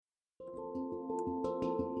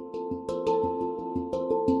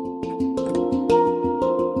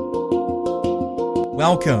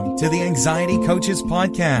Welcome to the Anxiety Coaches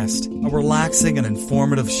Podcast, a relaxing and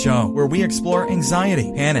informative show where we explore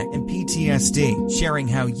anxiety, panic, and PTSD, sharing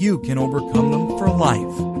how you can overcome them for life.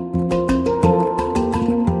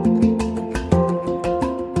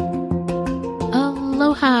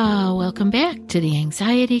 Aloha! Welcome back to the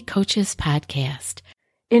Anxiety Coaches Podcast.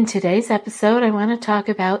 In today's episode, I want to talk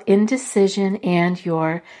about indecision and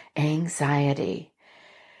your anxiety.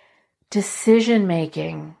 Decision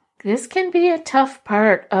making. This can be a tough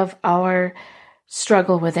part of our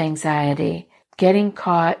struggle with anxiety, getting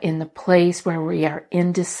caught in the place where we are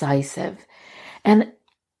indecisive. And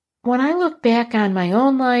when I look back on my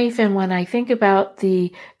own life and when I think about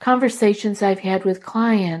the conversations I've had with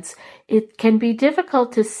clients, it can be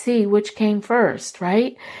difficult to see which came first,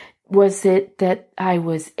 right? Was it that I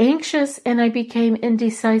was anxious and I became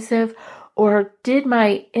indecisive, or did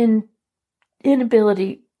my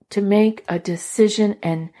inability to make a decision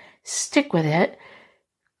and stick with it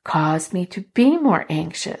cause me to be more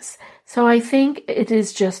anxious? So I think it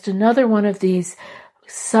is just another one of these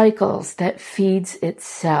cycles that feeds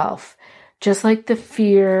itself. Just like the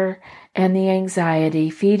fear and the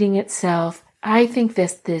anxiety feeding itself, I think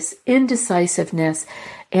this indecisiveness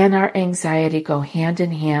and our anxiety go hand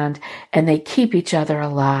in hand, and they keep each other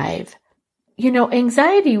alive. You know,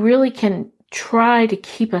 anxiety really can try to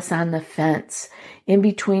keep us on the fence in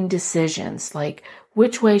between decisions, like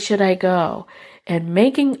which way should I go? And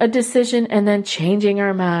making a decision and then changing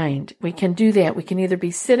our mind. We can do that. We can either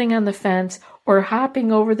be sitting on the fence or hopping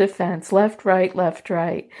over the fence, left, right, left,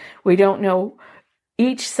 right. We don't know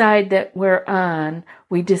each side that we're on.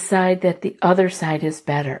 We decide that the other side is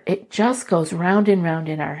better. It just goes round and round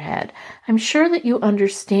in our head. I'm sure that you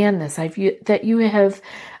understand this. You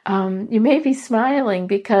may be smiling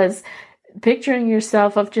because picturing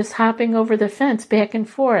yourself of just hopping over the fence back and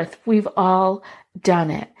forth. We've all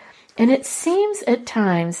done it. And it seems at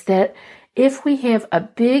times that if we have a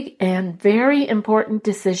big and very important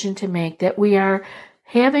decision to make, that we are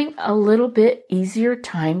having a little bit easier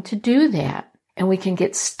time to do that. And we can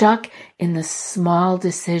get stuck in the small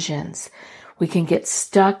decisions. We can get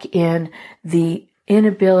stuck in the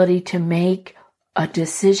inability to make a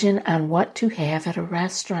decision on what to have at a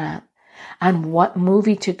restaurant, on what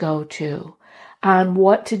movie to go to, on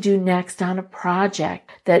what to do next on a project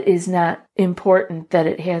that is not important, that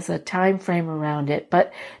it has a time frame around it,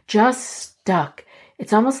 but just stuck.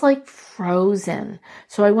 It's almost like frozen.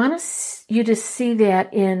 So I want you to see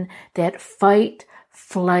that in that fight,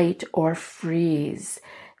 flight, or freeze.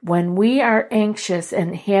 When we are anxious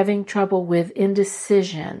and having trouble with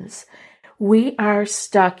indecisions, we are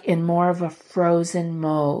stuck in more of a frozen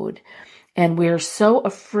mode. And we're so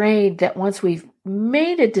afraid that once we've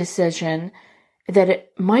made a decision that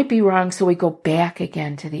it might be wrong, so we go back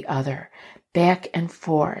again to the other, back and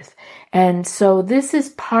forth. And so this is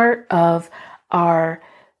part of our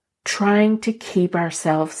trying to keep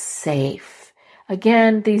ourselves safe.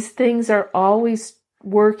 Again, these things are always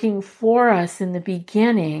working for us in the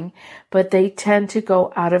beginning, but they tend to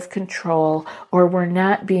go out of control, or we're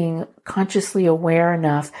not being consciously aware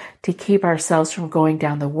enough to keep ourselves from going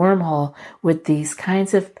down the wormhole with these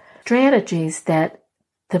kinds of strategies that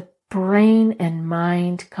the brain and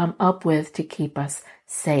mind come up with to keep us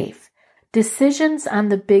safe. Decisions on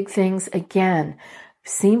the big things, again,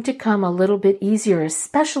 seem to come a little bit easier,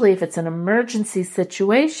 especially if it's an emergency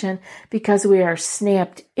situation, because we are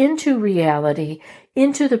snapped into reality,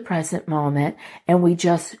 into the present moment, and we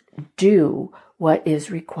just do what is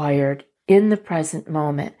required in the present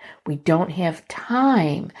moment. We don't have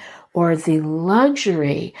time or the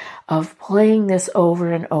luxury of playing this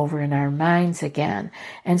over and over in our minds again.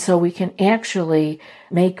 And so we can actually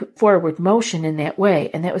make forward motion in that way.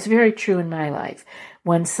 And that was very true in my life.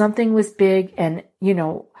 When something was big and,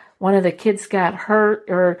 one of the kids got hurt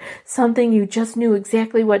or something, you just knew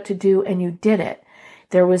exactly what to do and you did it.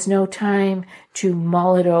 There was no time to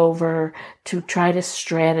mull it over, to try to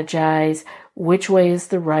strategize which way is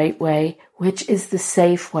the right way, which is the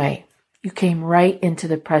safe way. You came right into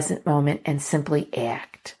the present moment and simply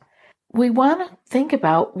act. We want to think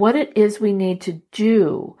about what it is we need to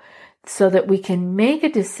do so that we can make a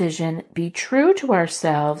decision, be true to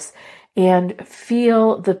ourselves, and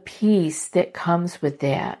feel the peace that comes with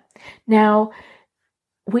that. Now,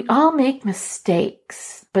 we all make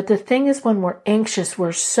mistakes, but the thing is, when we're anxious,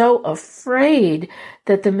 we're so afraid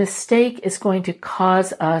that the mistake is going to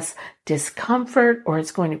cause us discomfort or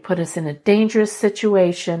it's going to put us in a dangerous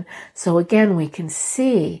situation. So again, we can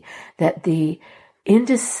see that the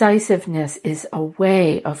indecisiveness is a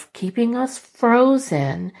way of keeping us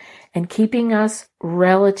frozen and keeping us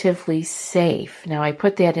relatively safe. Now, I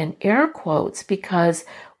put that in air quotes because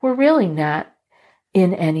we're really not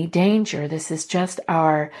in any danger. This is just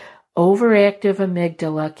our overactive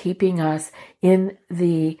amygdala keeping us in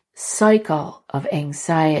the cycle of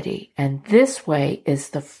anxiety. And this way is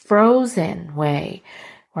the frozen way.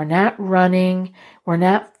 We're not running, we're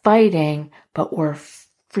not fighting, but we're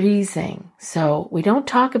freezing. So we don't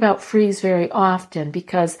talk about freeze very often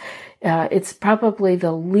because it's probably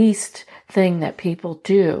the least thing that people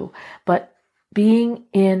do. But being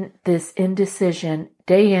in this indecision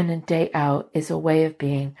day in and day out is a way of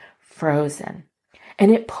being frozen. And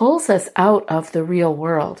it pulls us out of the real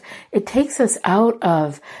world. It takes us out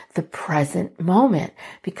of the present moment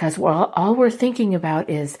because all we're thinking about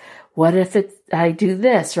is, what if I do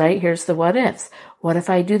this, right? Here's the what ifs. What if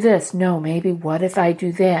I do this? No, maybe what if I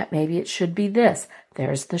do that? Maybe it should be this.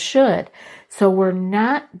 There's the should. So we're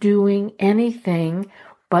not doing anything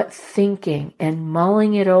but thinking and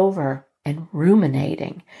mulling it over and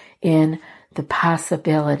ruminating in the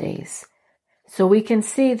possibilities. So we can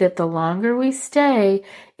see that the longer we stay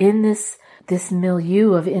in this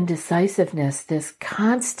milieu of indecisiveness, this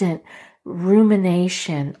constant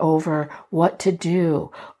rumination over what to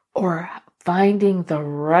do, or finding the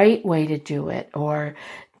right way to do it, or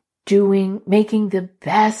making the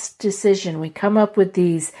best decision, we come up with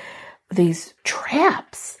these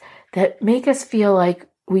traps that make us feel like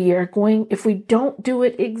we are going, if we don't do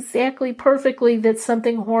it exactly perfectly, that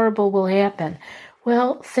something horrible will happen.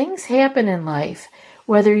 Well, things happen in life,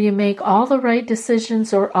 whether you make all the right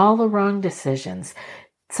decisions or all the wrong decisions.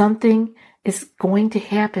 Something is going to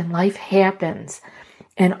happen. Life happens.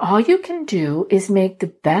 And all you can do is make the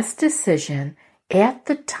best decision at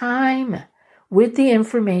the time with the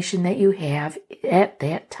information that you have at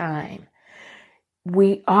that time.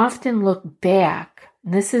 We often look back,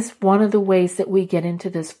 and this is one of the ways that we get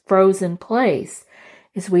into this frozen place,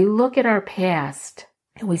 is we look at our past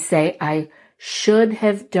and we say, I should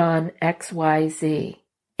have done X, Y, Z.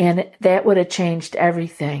 And that would have changed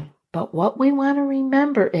everything. But what we want to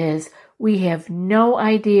remember is we have no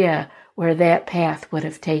idea where that path would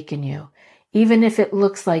have taken you. Even if it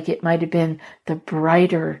looks like it might have been the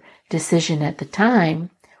brighter decision at the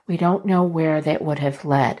time, we don't know where that would have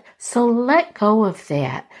led. So let go of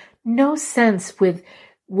that. No sense with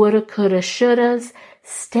woulda, coulda, shouldas.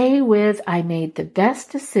 Stay with, I made the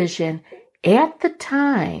best decision at the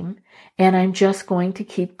time, and I'm just going to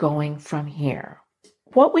keep going from here.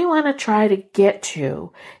 What we want to try to get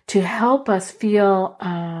to help us feel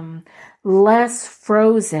less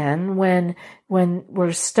frozen when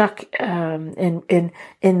we're stuck in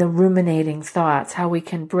the ruminating thoughts, how we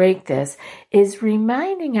can break this, is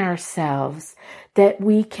reminding ourselves that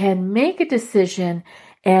we can make a decision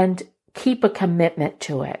and keep a commitment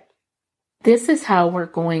to it. This is how we're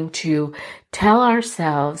going to tell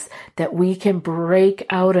ourselves that we can break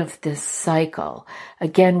out of this cycle.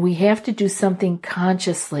 Again, we have to do something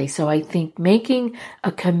consciously. So I think making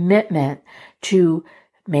a commitment to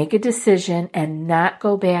make a decision and not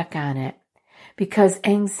go back on it, because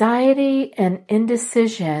anxiety and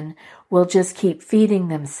indecision will just keep feeding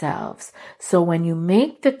themselves. So when you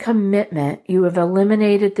make the commitment, you have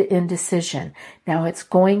eliminated the indecision. Now it's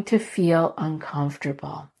going to feel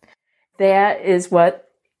uncomfortable. That is what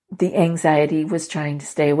the anxiety was trying to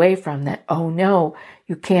stay away from, that, oh no,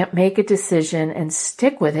 you can't make a decision and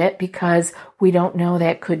stick with it because we don't know,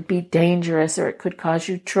 that could be dangerous or it could cause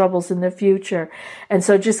you troubles in the future. And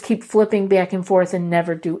so just keep flipping back and forth and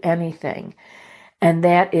never do anything. And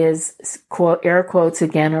that is, quote, air quotes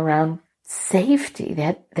again, around safety.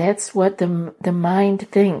 That's what the mind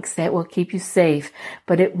thinks, that will keep you safe,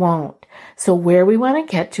 but it won't. So where we want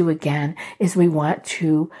to get to again is we want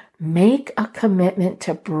to make a commitment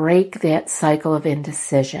to break that cycle of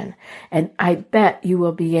indecision. And I bet you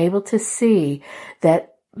will be able to see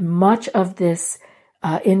that much of this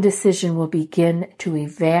indecision will begin to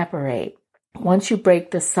evaporate. Once you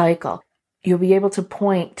break the cycle, you'll be able to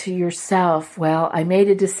point to yourself, well, I made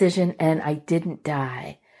a decision and I didn't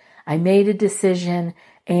die. I made a decision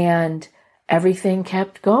and everything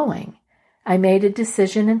kept going. I made a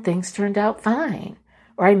decision and things turned out fine.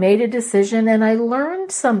 Or I made a decision and I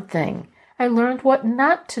learned something. I learned what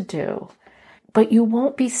not to do. But you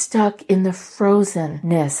won't be stuck in the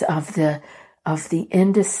frozenness of the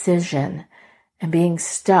indecision and being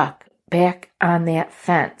stuck back on that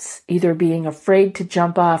fence, either being afraid to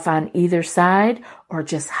jump off on either side or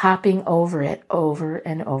just hopping over it over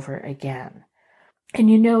and over again.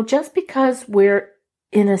 And just because we're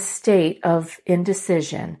in a state of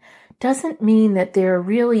indecision doesn't mean that there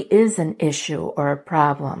really is an issue or a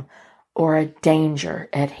problem or a danger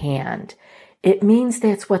at hand. It means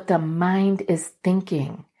that's what the mind is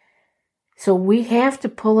thinking. So we have to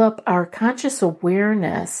pull up our conscious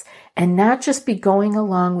awareness and not just be going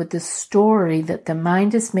along with the story that the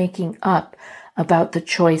mind is making up about the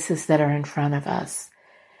choices that are in front of us.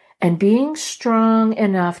 And being strong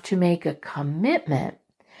enough to make a commitment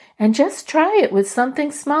and just try it with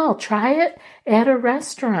something small. Try it at a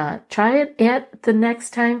restaurant. Try it at the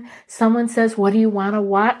next time someone says, what do you want to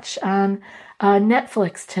watch on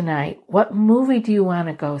Netflix tonight? What movie do you want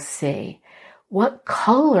to go see? What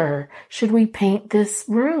color should we paint this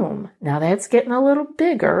room? Now that's getting a little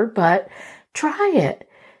bigger, but try it.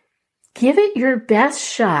 Give it your best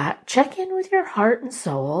shot. Check in with your heart and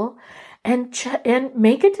soul and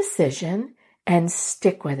make a decision and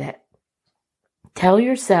stick with it. Tell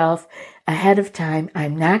yourself ahead of time,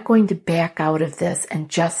 I'm not going to back out of this, and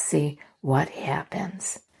just see what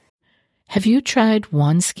happens. Have you tried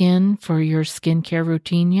OneSkin for your skincare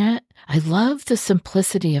routine yet? I love the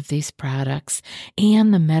simplicity of these products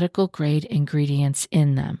and the medical grade ingredients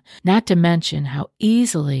in them, not to mention how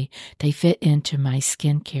easily they fit into my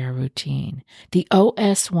skincare routine. The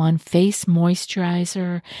OS1 Face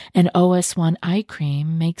Moisturizer and OS1 Eye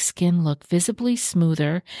Cream make skin look visibly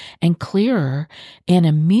smoother and clearer and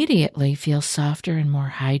immediately feel softer and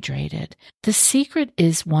more hydrated. The secret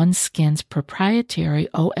is OneSkin's proprietary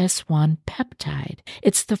OS1 peptide.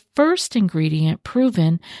 It's the first ingredient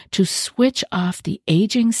proven to switch off the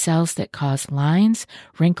aging cells that cause lines,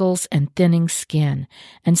 wrinkles, and thinning skin,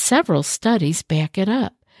 and several studies back it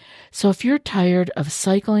up. So if you're tired of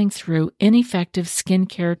cycling through ineffective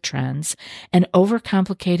skincare trends and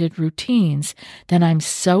overcomplicated routines, then I'm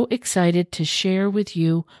so excited to share with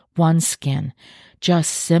you OneSkin.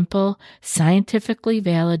 Just simple, scientifically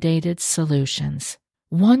validated solutions.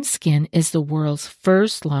 OneSkin is the world's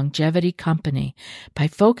first longevity company. By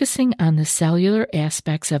focusing on the cellular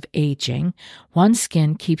aspects of aging,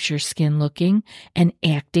 OneSkin keeps your skin looking and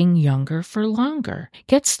acting younger for longer.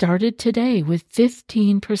 Get started today with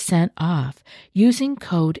 15% off using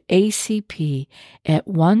code ACP at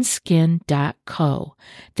oneskin.co.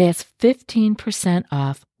 That's 15%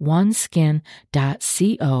 off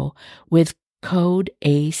oneskin.co with code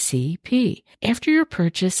ACP. After your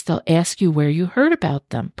purchase, they'll ask you where you heard about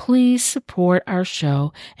them. Please support our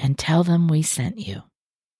show and tell them we sent you.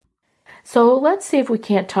 So let's see if we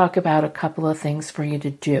can't talk about a couple of things for you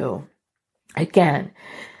to do. Again,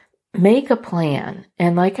 make a plan.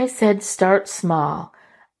 And like I said, start small.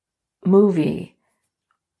 Movie,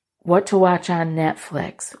 what to watch on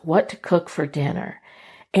Netflix, what to cook for dinner.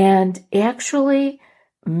 And actually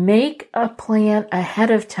make a plan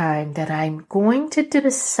ahead of time that I'm going to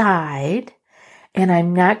decide and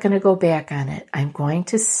I'm not going to go back on it. I'm going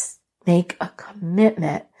to make a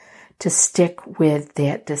commitment to stick with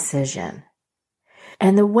that decision.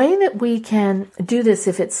 And the way that we can do this,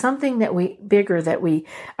 if it's something that bigger that we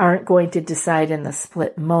aren't going to decide in the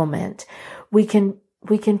split moment, we can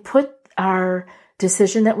put our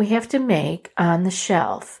decision that we have to make on the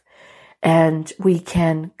shelf. And we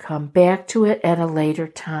can come back to it at a later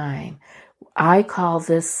time. I call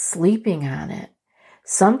this sleeping on it.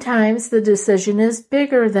 Sometimes the decision is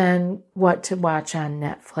bigger than what to watch on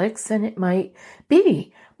Netflix, and it might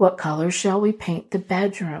be, what color shall we paint the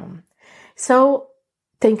bedroom? So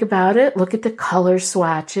think about it, look at the color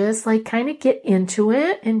swatches, kind of get into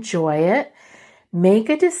it, enjoy it, make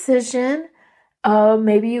a decision.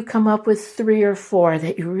 Maybe you come up with 3 or 4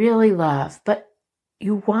 that you really love, but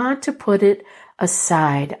you want to put it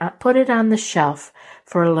aside, put it on the shelf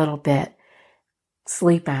for a little bit,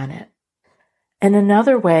 sleep on it. And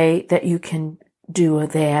another way that you can do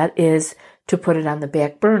that is to put it on the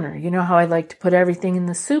back burner. You know how I like to put everything in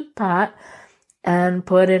the soup pot and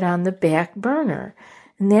put it on the back burner.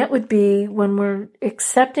 And that would be when we're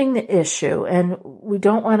accepting the issue and we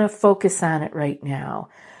don't want to focus on it right now.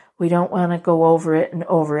 We don't want to go over it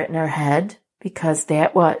in our head because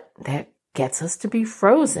that gets us to be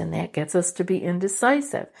frozen. That gets us to be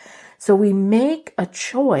indecisive. So we make a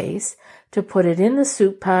choice to put it in the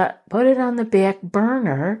soup pot, put it on the back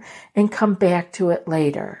burner, and come back to it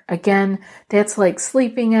later. Again, that's like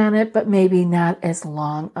sleeping on it, but maybe not as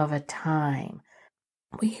long of a time.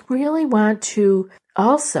 We really want to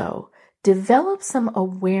also develop some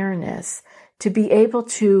awareness to be able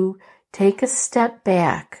to take a step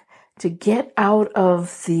back, to get out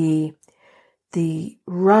of the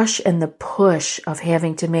rush and the push of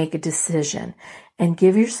having to make a decision and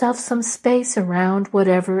give yourself some space around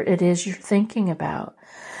whatever it is you're thinking about.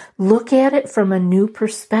 Look at it from a new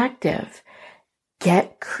perspective.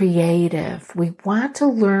 Get creative. We want to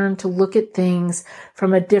learn to look at things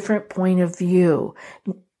from a different point of view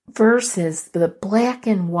versus the black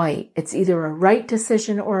and white. It's either a right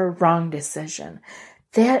decision or a wrong decision.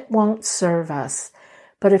 that won't serve us.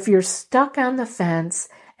 But if you're stuck on the fence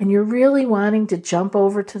and you're really wanting to jump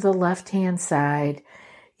over to the left-hand side,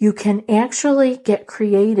 you can actually get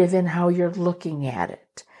creative in how you're looking at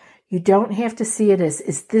it. You don't have to see it as,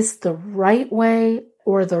 is this the right way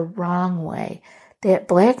or the wrong way? That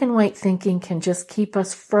black and white thinking can just keep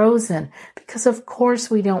us frozen because, of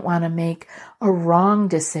course, we don't want to make a wrong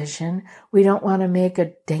decision. We don't want to make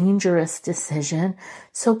a dangerous decision.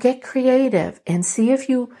 So get creative and see if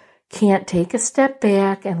you can't take a step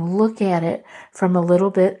back and look at it from a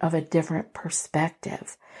little bit of a different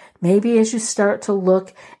perspective. Maybe as you start to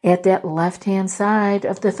look at that left-hand side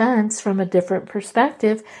of the fence from a different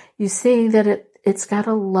perspective, you see that it's got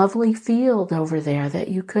a lovely field over there that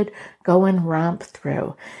you could go and romp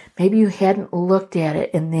through. Maybe you hadn't looked at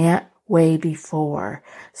it in that way before.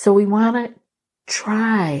 So we want to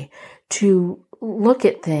try to look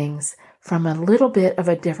at things from a little bit of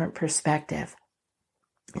a different perspective.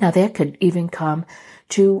 Now that could even come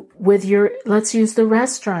to with let's use the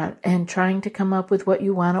restaurant and trying to come up with what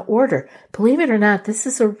you want to order. Believe it or not, this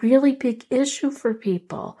is a really big issue for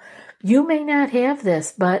people. You may not have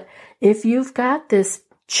this, but if you've got this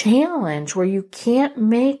challenge where you can't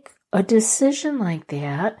make a decision like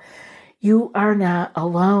that, you are not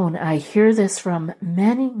alone. I hear this from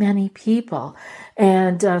many, many people.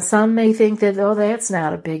 And some may think that, oh, that's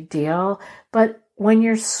not a big deal. But when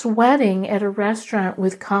you're sweating at a restaurant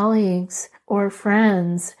with colleagues or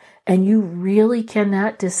friends and you really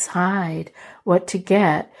cannot decide what to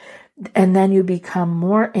get, and then you become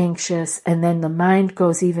more anxious, and then the mind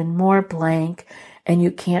goes even more blank and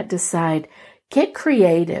you can't decide, get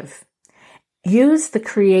creative. Use the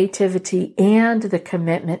creativity and the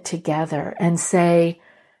commitment together and say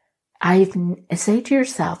to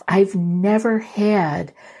yourself, I've never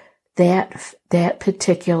had that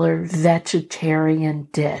particular vegetarian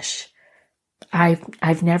dish.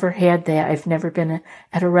 I've never had that. I've never been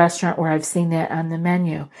at a restaurant where I've seen that on the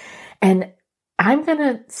menu. And I'm going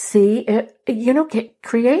to see it, get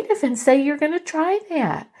creative and say you're going to try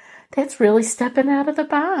that. That's really stepping out of the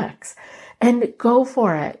box. And go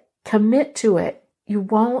for it. Commit to it. You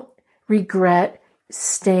won't regret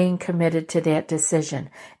staying committed to that decision.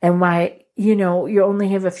 And why, you only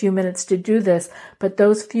have a few minutes to do this, but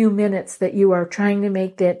those few minutes that you are trying to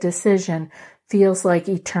make that decision feels like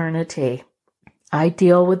eternity. I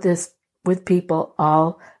deal with this with people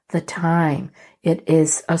all the time. It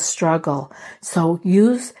is a struggle. So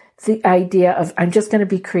use the idea of, I'm just going to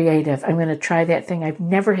be creative. I'm going to try that thing I've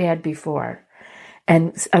never had before.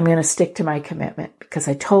 And I'm going to stick to my commitment because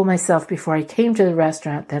I told myself before I came to the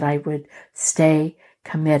restaurant that I would stay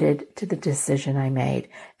committed to the decision I made,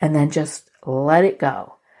 and then just let it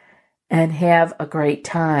go and have a great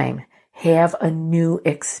time. Have a new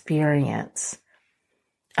experience.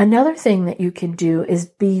 Another thing that you can do is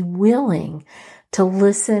be willing to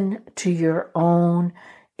listen to your own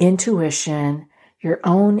intuition, your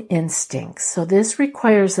own instincts. So this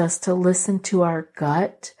requires us to listen to our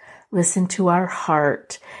gut, listen to our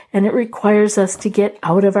heart, and it requires us to get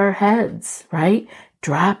out of our heads, right?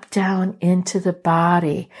 Drop down into the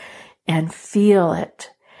body and feel it.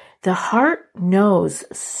 The heart knows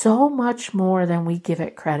so much more than we give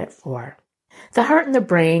it credit for. The heart and the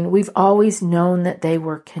brain, we've always known that they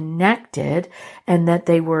were connected and that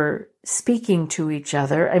they were speaking to each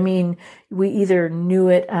other. I mean, we either knew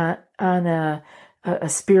it on a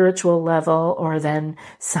spiritual level, or then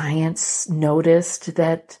science noticed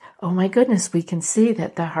that, oh my goodness, we can see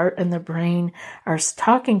that the heart and the brain are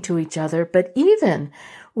talking to each other. But even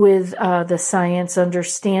with the science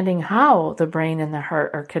understanding how the brain and the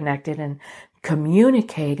heart are connected and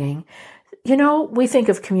communicating, we think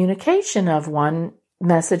of communication of one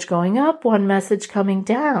message going up, one message coming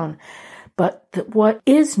down. But what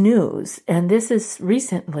is news, and this is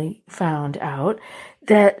recently found out,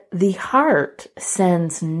 that the heart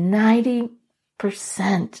sends 90%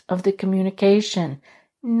 of the communication.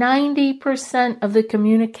 90% of the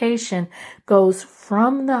communication goes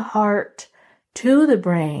from the heart to the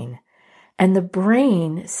brain, and the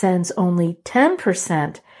brain sends only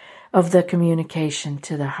 10% of the communication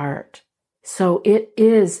to the heart. So it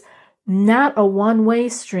is not a one-way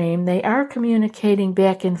stream. They are communicating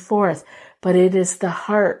back and forth, but it is the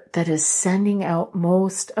heart that is sending out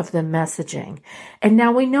most of the messaging. And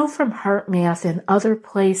now we know from heart math and other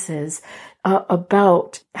places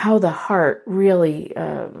about how the heart really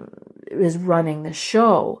is running the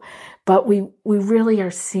show. But we really are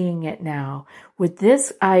seeing it now. With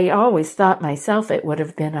this, I always thought myself it would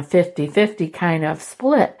have been a 50-50 kind of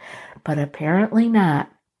split, but apparently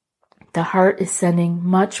not. The heart is sending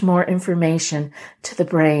much more information to the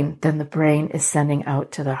brain than the brain is sending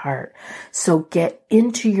out to the heart. So get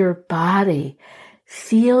into your body,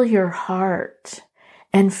 feel your heart,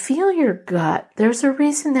 and feel your gut. There's a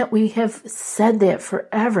reason that we have said that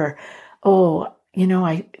forever. Oh,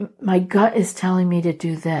 my gut is telling me to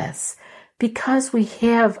do this. Because we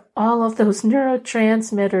have all of those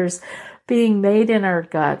neurotransmitters being made in our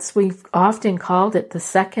guts. We've often called it the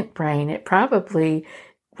second brain. It probably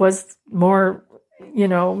was more,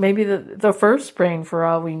 maybe the first brain for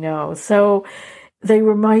all we know. So they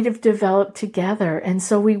might have developed together. And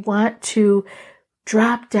so we want to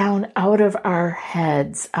drop down out of our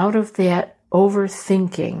heads, out of that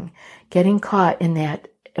overthinking, getting caught in that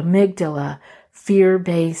amygdala,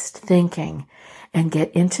 fear-based thinking, and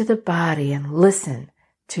get into the body and listen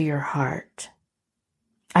to your heart.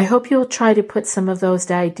 I hope you'll try to put some of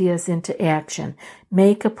those ideas into action.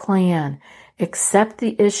 Make a plan. Accept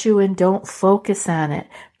the issue and don't focus on it,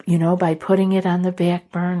 by putting it on the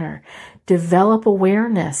back burner. Develop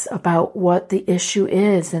awareness about what the issue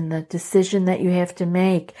is and the decision that you have to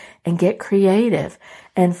make, and get creative.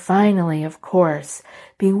 And finally, of course,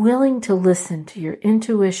 be willing to listen to your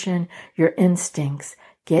intuition, your instincts.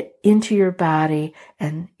 Get into your body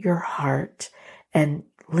and your heart and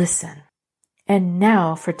listen. And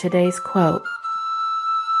now for today's quote.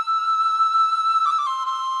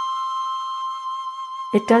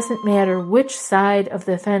 It doesn't matter which side of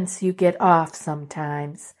the fence you get off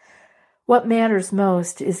sometimes. What matters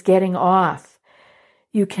most is getting off.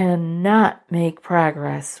 You cannot make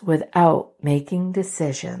progress without making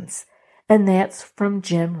decisions. And that's from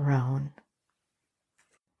Jim Rohn.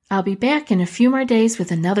 I'll be back in a few more days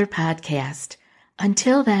with another podcast.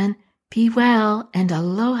 Until then, be well and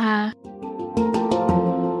aloha.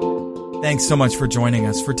 Thanks so much for joining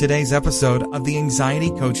us for today's episode of the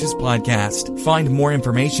Anxiety Coaches Podcast. Find more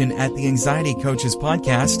information at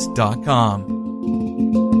theanxietycoachespodcast.com.